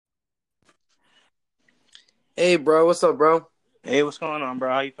Hey, bro, what's up, bro? Hey, what's going on,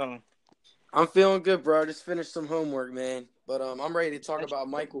 bro? How you feeling? I'm feeling good, bro. Just finished some homework, man. But I'm ready to talk That's about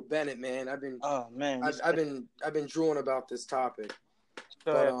Michael Bennett, man. I've been, Oh man, you I've, I've said been, I've been drooling about this topic.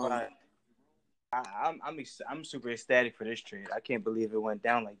 go But ahead, bro. I'm super ecstatic for this trade. I can't believe it went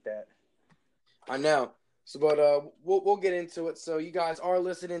down like that. I know. So, but we'll get into it. So, you guys are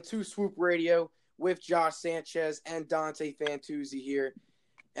listening to Swoop Radio with Josh Sanchez and Dante Fantuzzi here.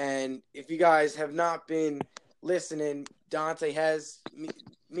 And if you guys have not been listening,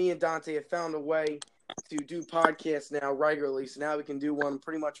 me and Dante have found a way to do podcasts now regularly. So now we can do one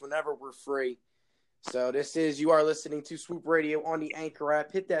pretty much whenever we're free. So you are listening to Swoop Radio on the Anchor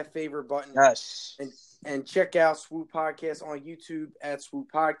app. Hit that favorite button Yes. and check out Swoop Podcast on YouTube at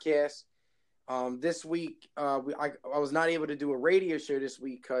Swoop Podcast. This week, I was not able to do a radio show this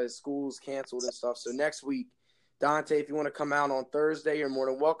week because school's canceled and stuff. So next week, Dante, if you want to come out on Thursday, you're more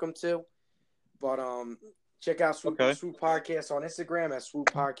than welcome to. But check out Swoop Okay. Podcast on Instagram at Swoop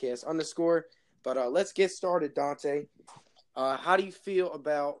Podcast _ But let's get started, Dante. How do you feel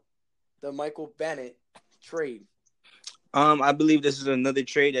about the Michael Bennett trade? I believe this is another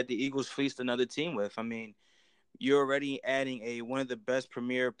trade that the Eagles fleeced another team with. I mean, you're already adding one of the best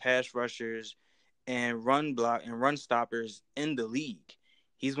premier pass rushers and run stoppers in the league.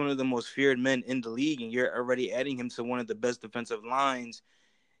 He's one of the most feared men in the league, and you're already adding him to one of the best defensive lines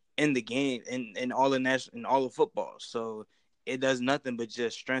in the game in all of football. So it does nothing but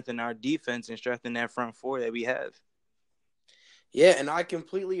just strengthen our defense and strengthen that front four that we have. Yeah, and I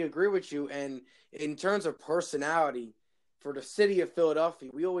completely agree with you. And in terms of personality, for the city of Philadelphia,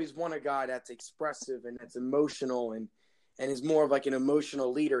 we always want a guy that's expressive and that's emotional and is more of like an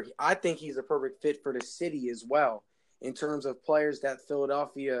emotional leader. I think he's a perfect fit for the city as well in terms of players that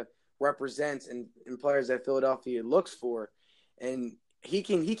Philadelphia represents and players that Philadelphia looks for. And he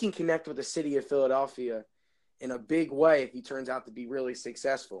can connect with the city of Philadelphia in a big way if he turns out to be really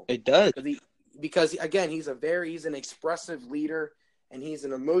successful. It does. Because again, he's an expressive leader and he's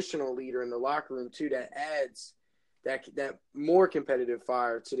an emotional leader in the locker room too. That adds that more competitive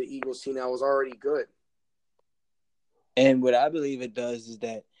fire to the Eagles team that was already good. And what I believe it does is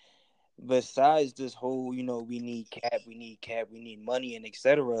that besides this whole, we need cap, we need money, and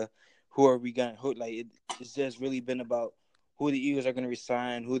etc. Who are we gonna? It's just really been about who the Eagles are gonna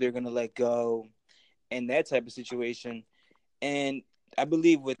resign, who they're gonna let go, and that type of situation. And I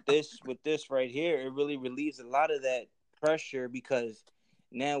believe with this right here, it really relieves a lot of that pressure because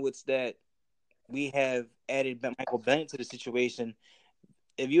now it's that we have added Michael Bennett to the situation.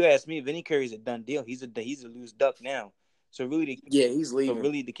 If you ask me, Vinny Curry's a done deal. He's a loose duck now. So really, Yeah, he's so leaving.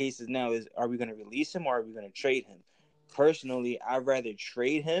 really, the case is now is: are we going to release him or are we going to trade him? Personally, I'd rather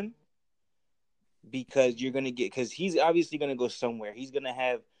trade him because because he's obviously going to go somewhere. He's going to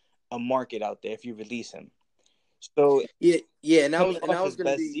have a market out there if you release him. So Yeah, yeah, and coming that off was his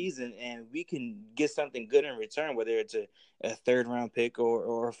going to best be season, and we can get something good in return, whether it's a third round pick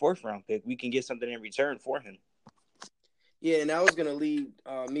or a fourth round pick. We can get something in return for him. yeah, and that was going to lead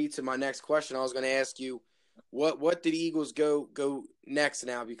me to my next question. I was going to ask you, what did the Eagles go next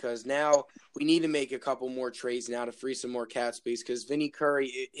now? Because now we need to make a couple more trades now to free some more cap space. Because Vinny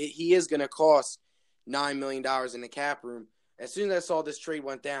Curry, he is going to cost $9 million in the cap room. As soon as I saw this trade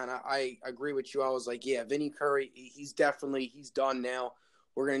went down, I agree with you. I was like, yeah, Vinny Curry, he's done now.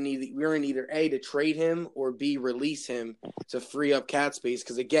 We're gonna need either A, to trade him, or B, release him to free up cap space.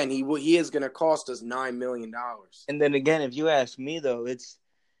 Because again, he is going to cost us $9 million. And then again, if you ask me though,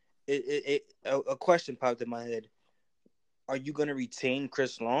 a question popped in my head: are you going to retain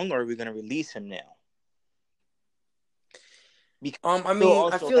Chris Long or are we going to release him now? Because I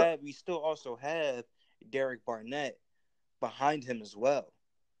mean, I feel we still also have Derek Barnett behind him as well.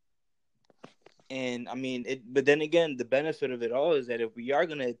 And I mean, but then again, the benefit of it all is that if we are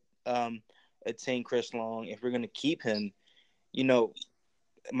going to attain Chris Long, if we're going to keep him, you know,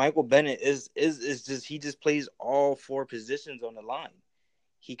 Michael Bennett is just he just plays all four positions on the line.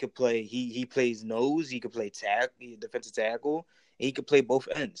 He could play. He plays nose. He could play defensive tackle. And he could play both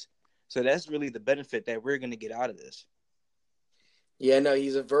ends. So that's really the benefit that we're going to get out of this. Yeah, no,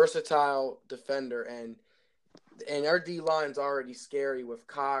 he's a versatile defender, and our D line's already scary with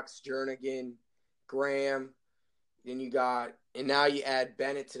Cox, Jernigan, Graham. Then and now you add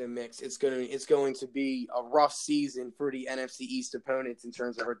Bennett to the mix. It's going to be a rough season for the NFC East opponents in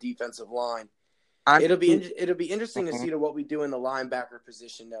terms of our defensive line. I It'll be interesting to see what we do in the linebacker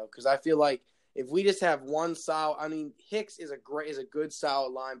position though, because I feel like if we just have one solid, I mean Hicks is a good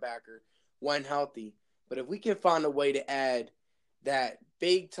solid linebacker when healthy, but if we can find a way to add that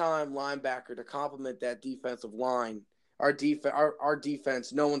big time linebacker to complement that defensive line, our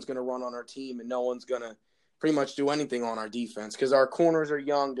defense, no one's going to run on our team, and no one's going to pretty much do anything on our defense because our corners are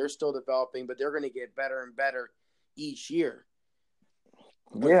young. They're still developing, but they're going to get better and better each year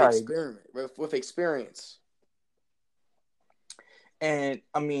with Yeah, with experience. and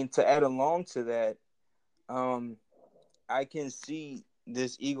I mean to add along to that, I can see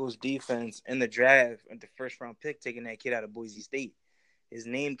this Eagles defense in the draft at the first round pick taking that kid out of Boise State. His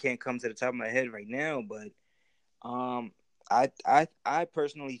name can't come to the top of my head right now, but um, I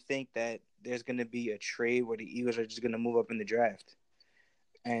personally think that there's going to be a trade where the Eagles are just going to move up in the draft,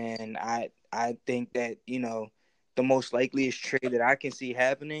 and I think that the most likeliest trade that I can see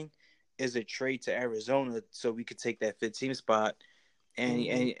happening is a trade to Arizona so we could take that 15 spot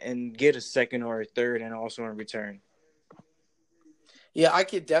and get a second or a third and also in return. Yeah, I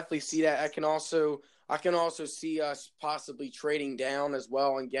could definitely see that. I can also see us possibly trading down as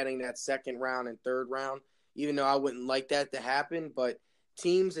well and getting that second round and third round, even though I wouldn't like that to happen. But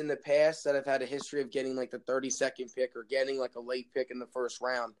teams in the past that have had a history of getting like the 32nd pick or getting like a late pick in the first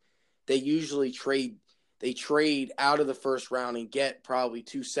round, they usually trade out of the first round and get probably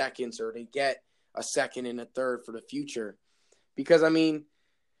 2 seconds or they get a second and a third for the future. Because I mean,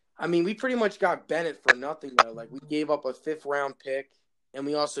 we pretty much got Bennett for nothing though. Like we gave up a 5th round pick, and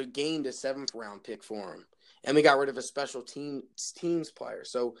we also gained a 7th round pick for him, and we got rid of a special teams player.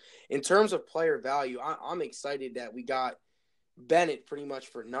 So in terms of player value, I'm excited that we got Bennett pretty much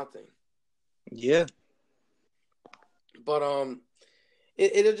for nothing. Yeah, but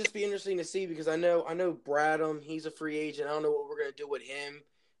it'll just be interesting to see because I know Bradham. He's a free agent. I don't know what we're gonna do with him.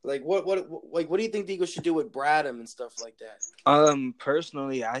 Like what do you think the Eagles should do with Bradham and stuff like that?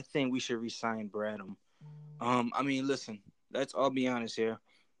 Personally, I think we should re-sign Bradham. I mean, listen, let's all be honest here.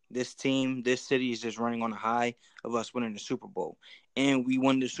 This team, this city is just running on a high of us winning the Super Bowl, and we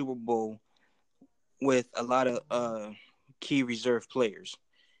won the Super Bowl with a lot of key reserve players.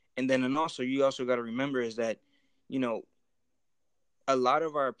 And also, you also got to remember is that, you know, a lot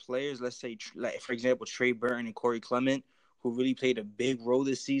of our players, let's say, like for example, Trey Burton and Corey Clement, who really played a big role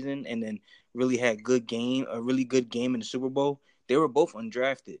this season and then really had a really good game in the Super Bowl. They were both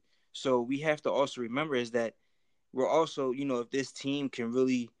undrafted. So we have to also remember is that we're also, if this team can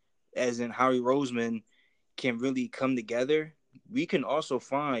really, as in Howie Roseman, can really come together, we can also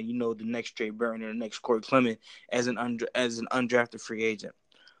find, the next Trey Burton or the next Corey Clement as an undrafted free agent.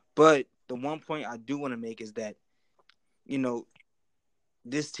 But the one point I do want to make is that,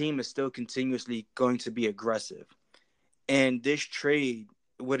 this team is still continuously going to be aggressive. And this trade,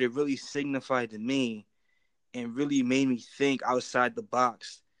 what it really signified to me and really made me think outside the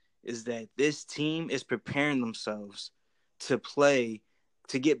box is that this team is preparing themselves to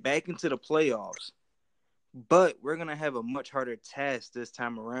get back into the playoffs. But we're going to have a much harder task this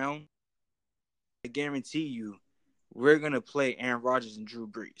time around. I guarantee you, we're going to play Aaron Rodgers and Drew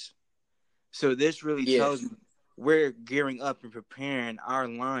Brees. So this really tells me we're gearing up and preparing our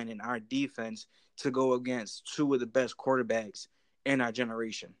line and our defense to go against two of the best quarterbacks in our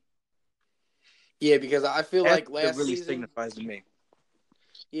generation. Yeah, because I feel That's like last really season signifies to me.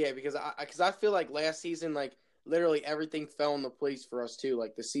 Yeah, because I feel like last season, like literally everything fell into place for us too.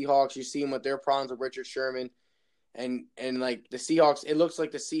 Like the Seahawks, you see them with their problems with Richard Sherman, and like the Seahawks, it looks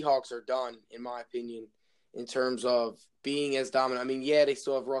like the Seahawks are done in my opinion in terms of being as dominant. I mean, yeah, they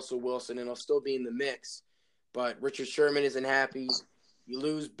still have Russell Wilson and they'll still be in the mix, but Richard Sherman isn't happy. You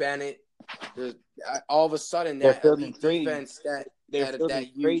lose Bennett. All of a sudden that elite defense they're fielding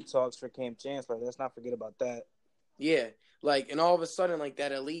trade talks for Cam Chancellor. Let's not forget about that. Yeah, and all of a sudden, like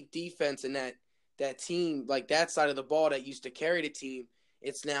that elite defense and that team, like that side of the ball that used to carry the team,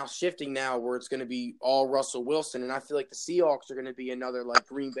 it's now shifting now where it's going to be all Russell Wilson, and I feel like the Seahawks are going to be another like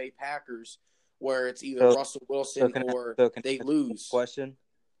Green Bay Packers, where it's either Russell Wilson or they lose. Question.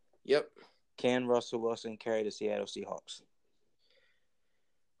 Yep. Can Russell Wilson carry the Seattle Seahawks?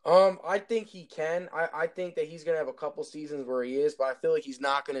 I think he can. I think that he's going to have a couple seasons where he is, but I feel like he's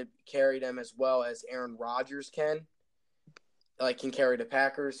not going to carry them as well as Aaron Rodgers can carry the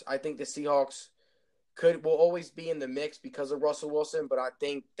Packers. I think the Seahawks will always be in the mix because of Russell Wilson, but I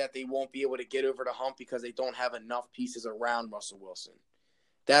think that they won't be able to get over the hump because they don't have enough pieces around Russell Wilson.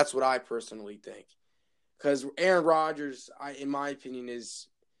 That's what I personally think. Because Aaron Rodgers, in my opinion, is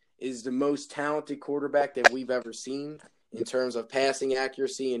the most talented quarterback that we've ever seen in terms of passing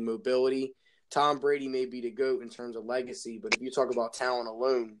accuracy and mobility. Tom Brady may be the GOAT in terms of legacy, but if you talk about talent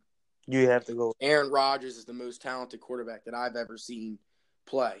alone, you have to go. Aaron Rodgers is the most talented quarterback that I've ever seen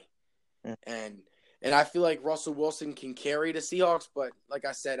play. And I feel like Russell Wilson can carry the Seahawks, but like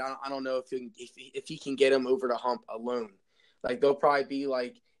I said, I don't know if he can get them over the hump alone. Like they'll probably be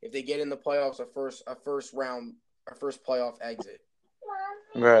like if they get in the playoffs, a first playoff exit.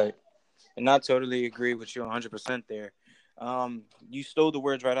 Right. And I totally agree with you 100% there. You stole the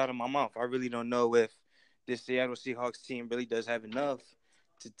words right out of my mouth. I really don't know if this Seattle Seahawks team really does have enough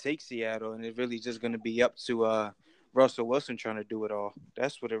to take Seattle, and it's really just going to be up to Russell Wilson trying to do it all.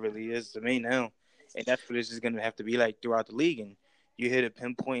 That's what it really is to me now, and that's what it's just going to have to be like throughout the league. And you hit a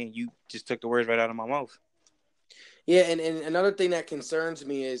pinpoint, and you just took the words right out of my mouth. Yeah, and another thing that concerns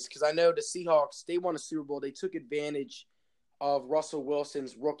me is because I know the Seahawks, they won a Super Bowl. They took advantage of Russell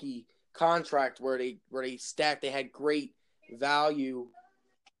Wilson's rookie contract where they stacked. They had great value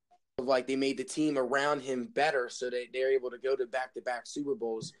of like they made the team around him better, so they're able to go to back Super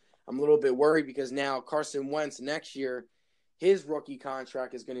Bowls. I'm a little bit worried because now Carson Wentz next year, his rookie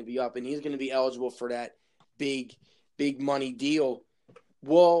contract is going to be up, and he's going to be eligible for that big money deal.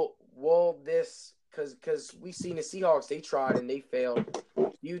 Will this because we've seen the Seahawks, they tried and they failed.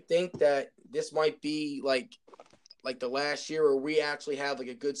 Do you think that this might be like the last year where we actually have like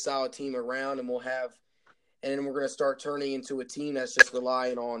a good solid team around and then we're going to start turning into a team that's just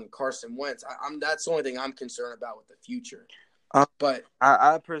relying on Carson Wentz? That's the only thing I'm concerned about with the future. But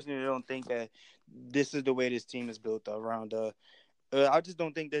I personally don't think that this is the way this team is built around. I just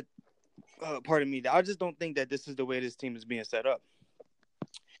don't think that. Pardon me. I just don't think that this is the way this team is being set up.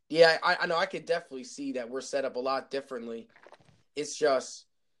 yeah, I know I could definitely see that we're set up a lot differently. It's just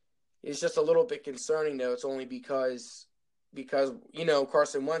a little bit concerning though. It's only because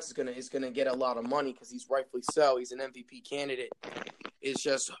Carson Wentz is gonna get a lot of money because he's rightfully so. He's an MVP candidate. It's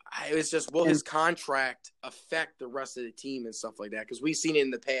just will his contract affect the rest of the team and stuff like that? Because we've seen it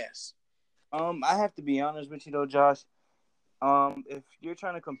in the past. I have to be honest with you though, Josh. If you're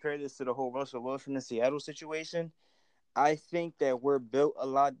trying to compare this to the whole Russell Wilson and Seattle situation, I think that we're built a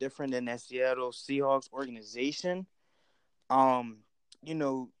lot different than that Seattle Seahawks organization. You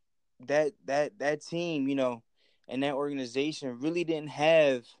know, that team, and that organization really didn't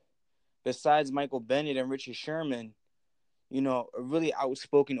have, besides Michael Bennett and Richard Sherman, a really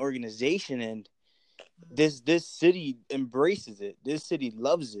outspoken organization. And this city embraces it. This city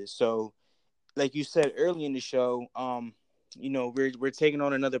loves it. So, like you said early in the show, we're taking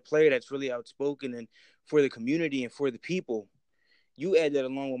on another player that's really outspoken and for the community and for the people. You add that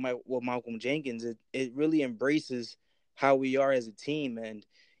along with Malcolm Jenkins, it really embraces how we are as a team. And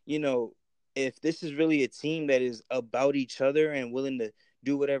if this is really a team that is about each other and willing to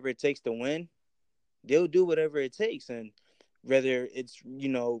do whatever it takes to win, they'll do whatever it takes. And whether it's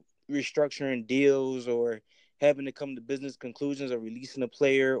restructuring deals or having to come to business conclusions or releasing a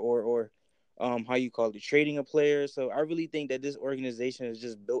player or how you call it, trading a player. So I really think that this organization is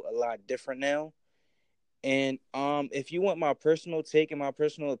just built a lot different now. And if you want my personal take and my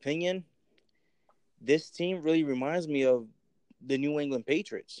personal opinion, this team really reminds me of the New England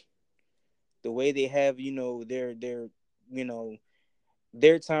Patriots. The way they have, their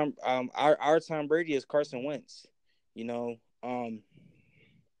Tom, our Tom Brady is Carson Wentz,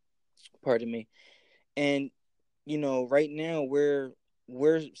 pardon me. And, right now we're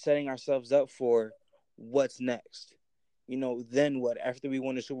setting ourselves up for what's next. Then what? After we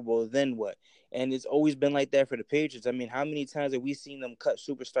won the Super Bowl, then what? And it's always been like that for the Patriots. I mean, how many times have we seen them cut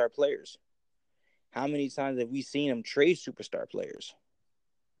superstar players? How many times have we seen them trade superstar players?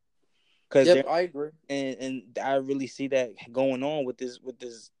 Yep, I agree. And I really see that going on with this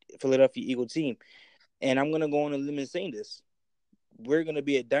Philadelphia Eagle team. And I'm gonna go on a limb and say this: we're gonna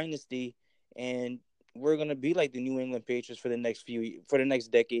be a dynasty, and we're gonna be like the New England Patriots for the next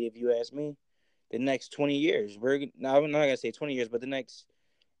decade. If you ask me, the next 20 years, I'm not gonna say 20 years, but the next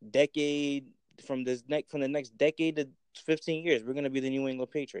decade, from the next decade to 15 years, we're gonna be the New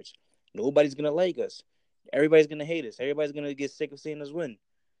England Patriots. Nobody's gonna like us. Everybody's gonna hate us. Everybody's gonna get sick of seeing us win.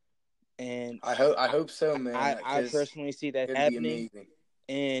 And I hope so, man. I personally see that happening.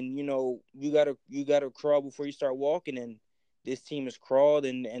 And you gotta crawl before you start walking. And this team has crawled,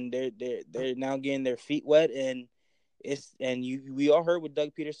 and they're now getting their feet wet. And we all heard what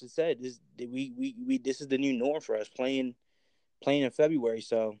Doug Peterson said. This is the new norm for us, playing in February.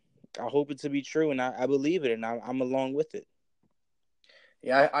 So I hope it to be true, and I believe it, and I'm along with it.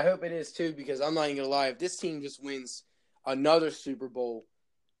 Yeah, I hope it is too, because I'm not even gonna lie. If this team just wins another Super Bowl,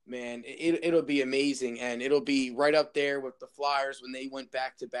 man, it'll be amazing, and it'll be right up there with the Flyers when they went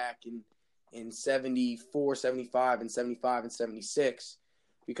back to back in 74, 75, and 75 and 76.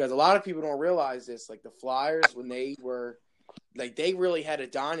 Because a lot of people don't realize this. Like the Flyers, when they were they really had a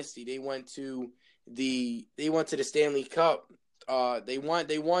dynasty. They went to the Stanley Cup. They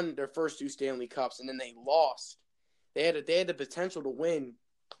won their first two Stanley Cups, and then they lost. They had the potential to win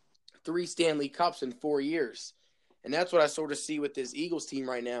 3 Stanley Cups in 4 years. And that's what I sort of see with this Eagles team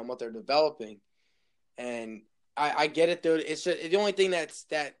right now and what they're developing. And I get it, though. It's just the only thing that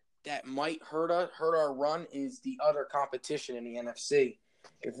that might hurt our run is the other competition in the NFC.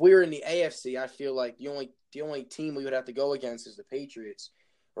 If we were in the AFC, I feel like the only team we would have to go against is the Patriots.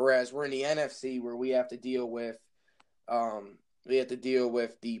 Whereas we're in the NFC where we have to deal with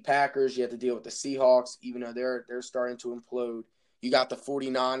the Packers, you have to deal with the Seahawks, even though they're starting to implode. You got the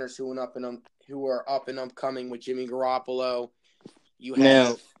 49ers who are up and upcoming with Jimmy Garoppolo. You Now,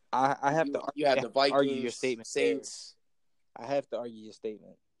 have I have to you have the argue your Vikings, statement there. Saints. I have to argue your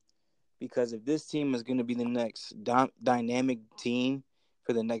statement because if this team is going to be the next dynamic team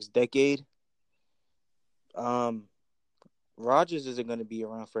for the next decade, Rodgers isn't going to be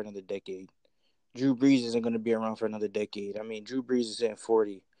around for another decade. Drew Brees isn't going to be around for another decade. I mean, Drew Brees is at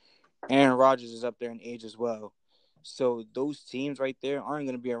 40. Aaron Rodgers is up there in age as well. So those teams right there aren't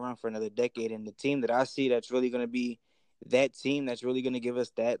going to be around for another decade. And the team that I see that's really going to be that team that's really going to give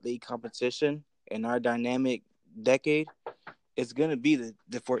us that league competition in our dynamic decade, it's going to be the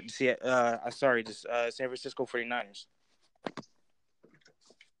San Francisco 49ers.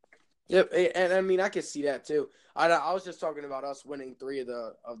 Yep, and I mean I could see that too. I was just talking about us winning 3 of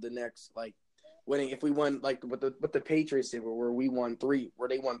the next winning if we won like what the Patriots did where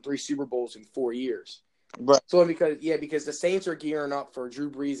they won 3 Super Bowls in 4 years. Right. So because the Saints are gearing up for Drew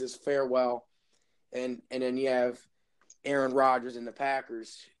Brees' farewell, and then you have Aaron Rodgers and the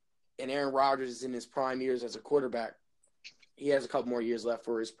Packers, and Aaron Rodgers is in his prime years as a quarterback. He has a couple more years left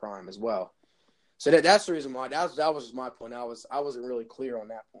for his prime as well. So that's the reason why that was my point. I wasn't really clear on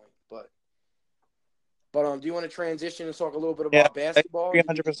that point, but do you want to transition and talk a little bit about basketball? I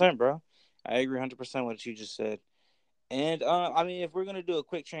agree 100%, bro. I agree 100% with what you just said. And I mean, if we're gonna do a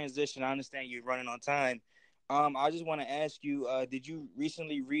quick transition, I understand you're running on time. I just want to ask you: did you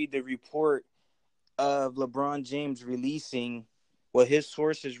recently read the report of LeBron James releasing, his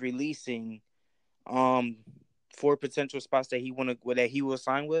sources releasing, 4 potential spots that he will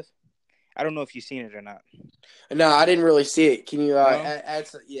sign with? I don't know if you've seen it or not. No, I didn't really see it. Can you No? add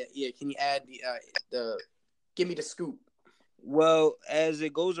some, yeah? Can you add the give me the scoop? Well, as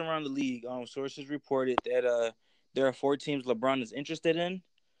it goes around the league, sources reported that there are 4 teams LeBron is interested in,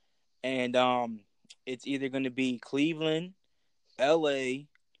 and it's either going to be Cleveland, LA,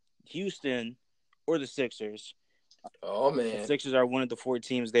 Houston, or the Sixers. Oh The man, Sixers are one of the 4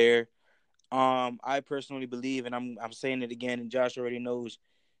 teams there. I personally believe, and I'm saying it again, and Josh already knows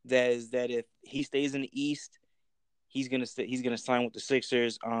that if he stays in the East, he's gonna sign with the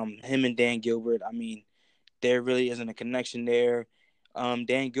Sixers. Him and Dan Gilbert. I mean, there really isn't a connection there.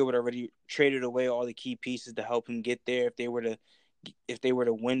 Dan Gilbert already traded away all the key pieces to help him get there. If they were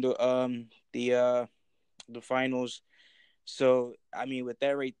to win the finals, so I mean, with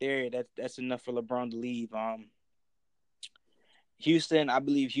that right there, that's enough for LeBron to leave. Houston, I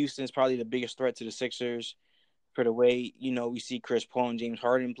believe Houston is probably the biggest threat to the Sixers for the way we see Chris Paul and James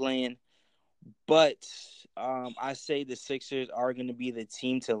Harden playing. But I say the Sixers are going to be the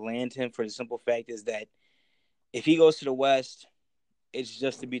team to land him for the simple fact is that if he goes to the West, it's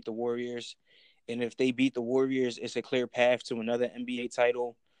just to beat the Warriors. And if they beat the Warriors, it's a clear path to another NBA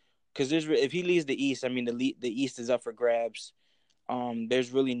title. Because if he leaves the East, I mean, the East is up for grabs.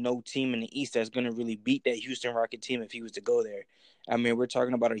 There's really no team in the East that's going to really beat that Houston Rocket team if he was to go there. I mean, we're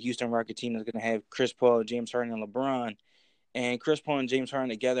talking about a Houston Rocket team that's going to have Chris Paul, James Harden, and LeBron. And Chris Paul and James Harden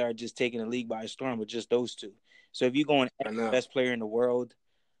together are just taking the league by storm with just those 2. So if you go and add the best player in the world,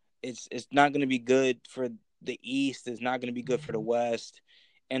 it's not going to be good for the East. It's not going to be good for the West.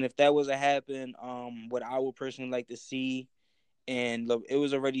 And if that was to happen, what I would personally like to see, and it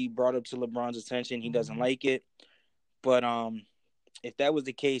was already brought up to LeBron's attention, he doesn't like it. But if that was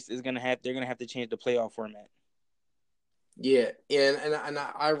the case, they're gonna have to change the playoff format. Yeah, and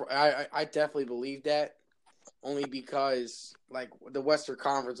I definitely believe that, only because like the Western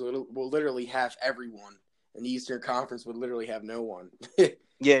Conference will literally have everyone, and the Eastern Conference would literally have no one.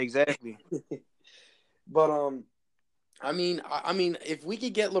 Yeah, exactly. But I mean, if we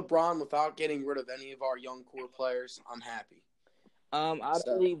could get LeBron without getting rid of any of our young core players, I'm happy. I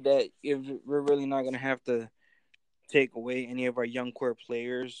believe that if we're really not gonna have to take away any of our young core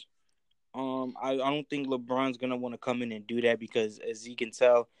players, I don't think LeBron's gonna want to come in and do that because, as you can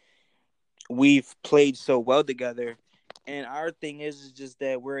tell, we've played so well together. And our thing is just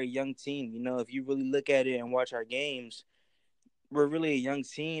that we're a young team. If you really look at it and watch our games, we're really a young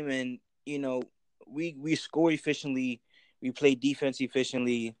team, and we score efficiently, we play defense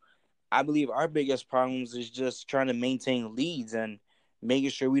efficiently. I believe our biggest problems is just trying to maintain leads and making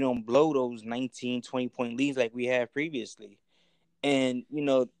sure we don't blow those 19, 20-point leads like we have previously. And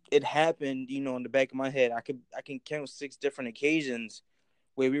it happened. In the back of my head, I can count 6 different occasions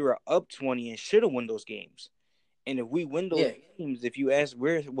where we were up 20 and should have won those games. And if we win those Yeah, games, if you ask,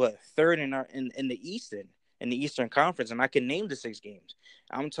 we're what third in the Eastern Conference, and I can name the 6 games.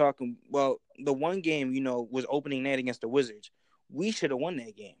 I'm talking. Well, the one game was opening night against the Wizards. We should have won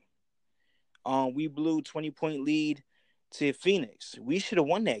that game. We blew 20-point lead to Phoenix. We should have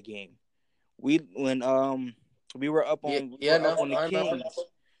won that game. We were up yeah, on yeah. No, the I remember. Kings.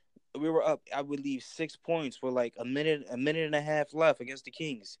 We were up, I believe, 6 points with like a minute and a half left against the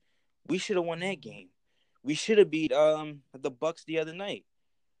Kings. We should have won that game. We should have beat the Bucks the other night.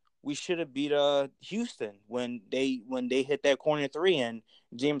 We should have beat Houston when they hit that corner three and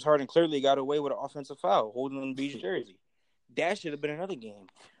James Harden clearly got away with an offensive foul holding on Beach jersey. That should have been another game.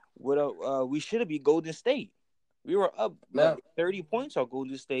 We should have beat Golden State. We were up like No, 30 points on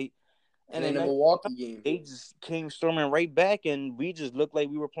Golden State, and and in then the next Milwaukee game. they just came storming right back, and we just looked like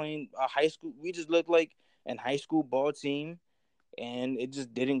we were playing a high school. We just looked like an high school ball team, and it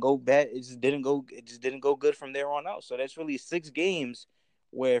just didn't go bad. It just didn't go. It just didn't go good from there on out. So that's really 6 games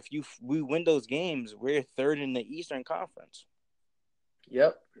where if we win those games, we're third in the Eastern Conference,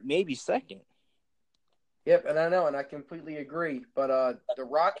 Yep. maybe second. Yep, and I know, and I completely agree. But the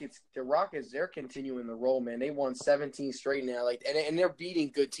Rockets, they're continuing the roll, man. They won 17 straight now, like, and they're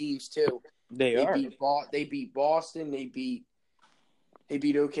beating good teams too. They They are. beat Boston, they beat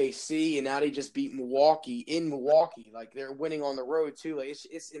OKC, and now they just beat Milwaukee in Milwaukee. Like, they're winning on the road too. Like,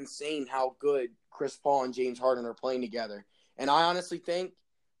 it's insane how good Chris Paul and James Harden are playing together. And I honestly think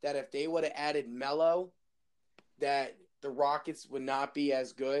that if they would have added Melo, that the Rockets would not be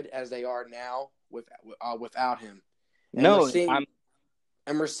as good as they are now without him. And No, I'm.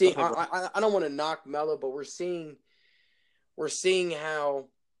 we're seeing. Okay, bro. I don't want to knock Melo, but we're seeing how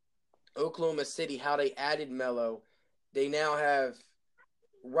Oklahoma City, how they added Melo. They now have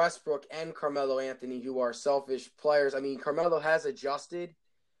Westbrook and Carmelo Anthony, who are selfish players. I mean, Carmelo has adjusted,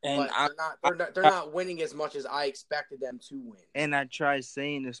 And but I, they're not winning as much as I expected them to win. and I tried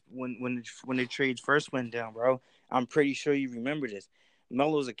saying this when the trades first went down, bro. I'm pretty sure you remember this.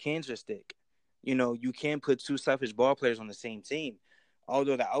 Melo's a cancer stick. You can't put 2 selfish ball players on the same team.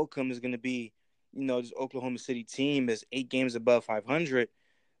 Although the outcome is going to be, this Oklahoma City team is 8 games above 500,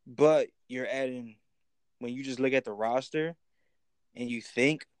 but you're adding when you just look at the roster and you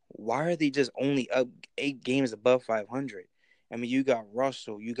think, why are they just only up 8 games above 500? I mean, you got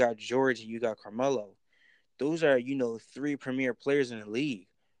Russell, you got George, you got Carmelo. Those are, 3 premier players in the league.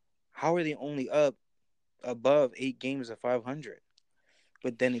 How are they only up above 8 games of 500?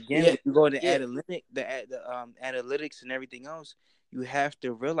 But then again, Yeah, when you go to yeah, analytics and everything else, you have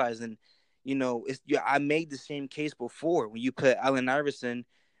to realize, and I made the same case before when you put Allen Iverson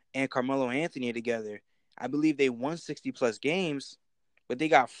and Carmelo Anthony together. I believe they won 60+ games, but they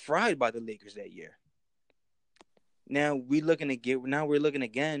got fried by the Lakers that year. Now we're looking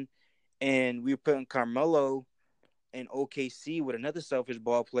again, and we're putting Carmelo and OKC with another selfish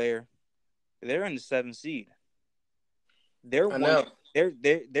ball player. They're in the 7th seed. I know.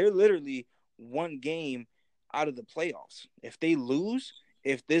 They're literally 1 game out of the playoffs. If they lose,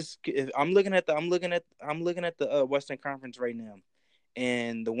 if I'm looking at the Western Conference right now,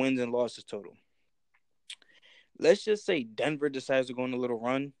 and the wins and losses total. Let's just say Denver decides to go on a little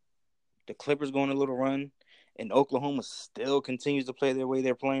run, the Clippers go on a little run, and Oklahoma still continues to play their way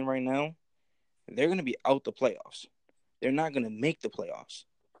they're playing right now. They're going to be out the playoffs. They're not going to make the playoffs.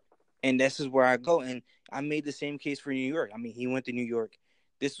 And this is where I go. And I made the same case for New York. I mean, he went to New York.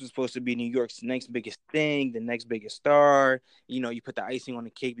 This was supposed to be New York's next biggest thing, the next biggest star. You put the icing on the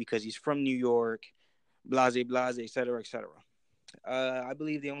cake because he's from New York, blase, et cetera, et cetera. I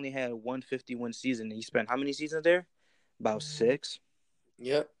believe they only had 151 season. He spent how many seasons there? About 6.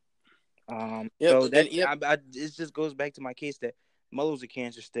 Yep. So that Yep. it just goes back to my case that Melo's a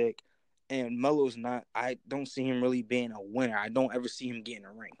cancer stick, and Melo's not. I don't see him really being a winner. I don't ever see him getting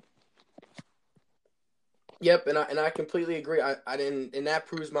a ring. Yep, and I completely agree. I didn't, and that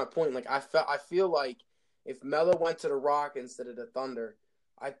proves my point. Like, I feel like if Melo went to the Rock instead of the Thunder,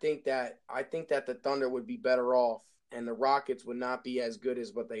 I think that the Thunder would be better off, and the Rockets would not be as good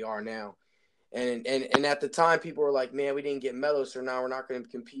as what they are now. And at the time, people were like, "Man, we didn't get Melo, so now we're not going to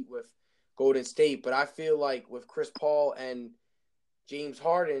compete with Golden State." But I feel like with Chris Paul and James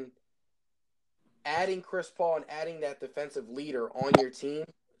Harden, adding Chris Paul and adding that defensive leader on your team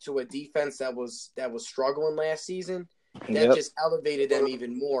to a defense that was struggling last season, that just elevated them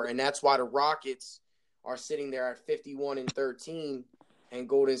even more. And that's why the Rockets are sitting there at 51-13, and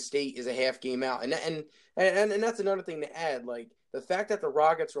Golden State is a half game out. And that's another thing to add. Like, the fact that the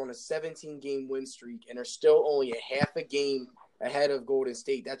Rockets are on a 17-game win streak and are still only a half a game ahead of Golden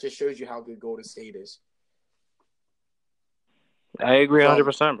State, that just shows you how good Golden State is. I agree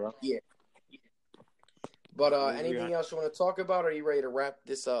 100%, bro. Yeah. But anything else you want to talk about, or are you ready to wrap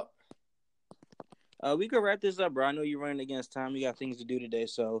this up? We could wrap this up, bro. I know you're running against time. You got things to do today,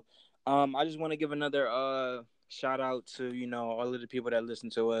 so I just want to give another shout out to all of the people that listen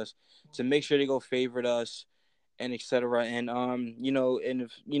to us, to make sure they go favorite us and etc. And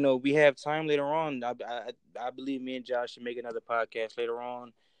and if we have time later on, I believe me and Josh should make another podcast later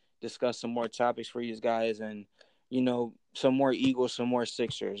on, discuss some more topics for you guys, and some more Eagles, some more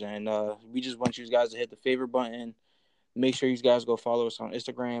Sixers, and we just want you guys to hit the favorite button. Make sure you guys go follow us on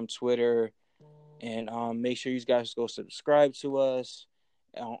Instagram, Twitter. And make sure you guys go subscribe to us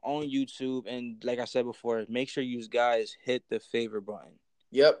on YouTube. And like I said before, make sure you guys hit the favorite button.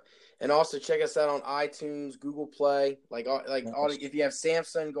 Yep. And also check us out on iTunes, Google Play. If you have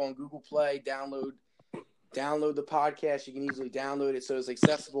Samsung, go on Google Play, download the podcast. You can easily download it so it's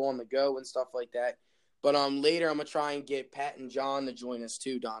accessible on the go and stuff like that. But later I'm gonna try and get Pat and John to join us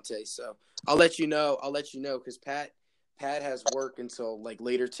too, Dante. So I'll let you know because Pat has work until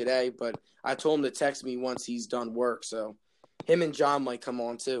later today, but I told him to text me once he's done work. So him and John might come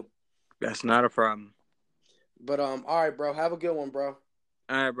on too. That's not a problem. But all right, bro. Have a good one, bro.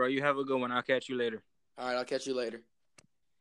 All right, bro. You have a good one. I'll catch you later. All right, I'll catch you later.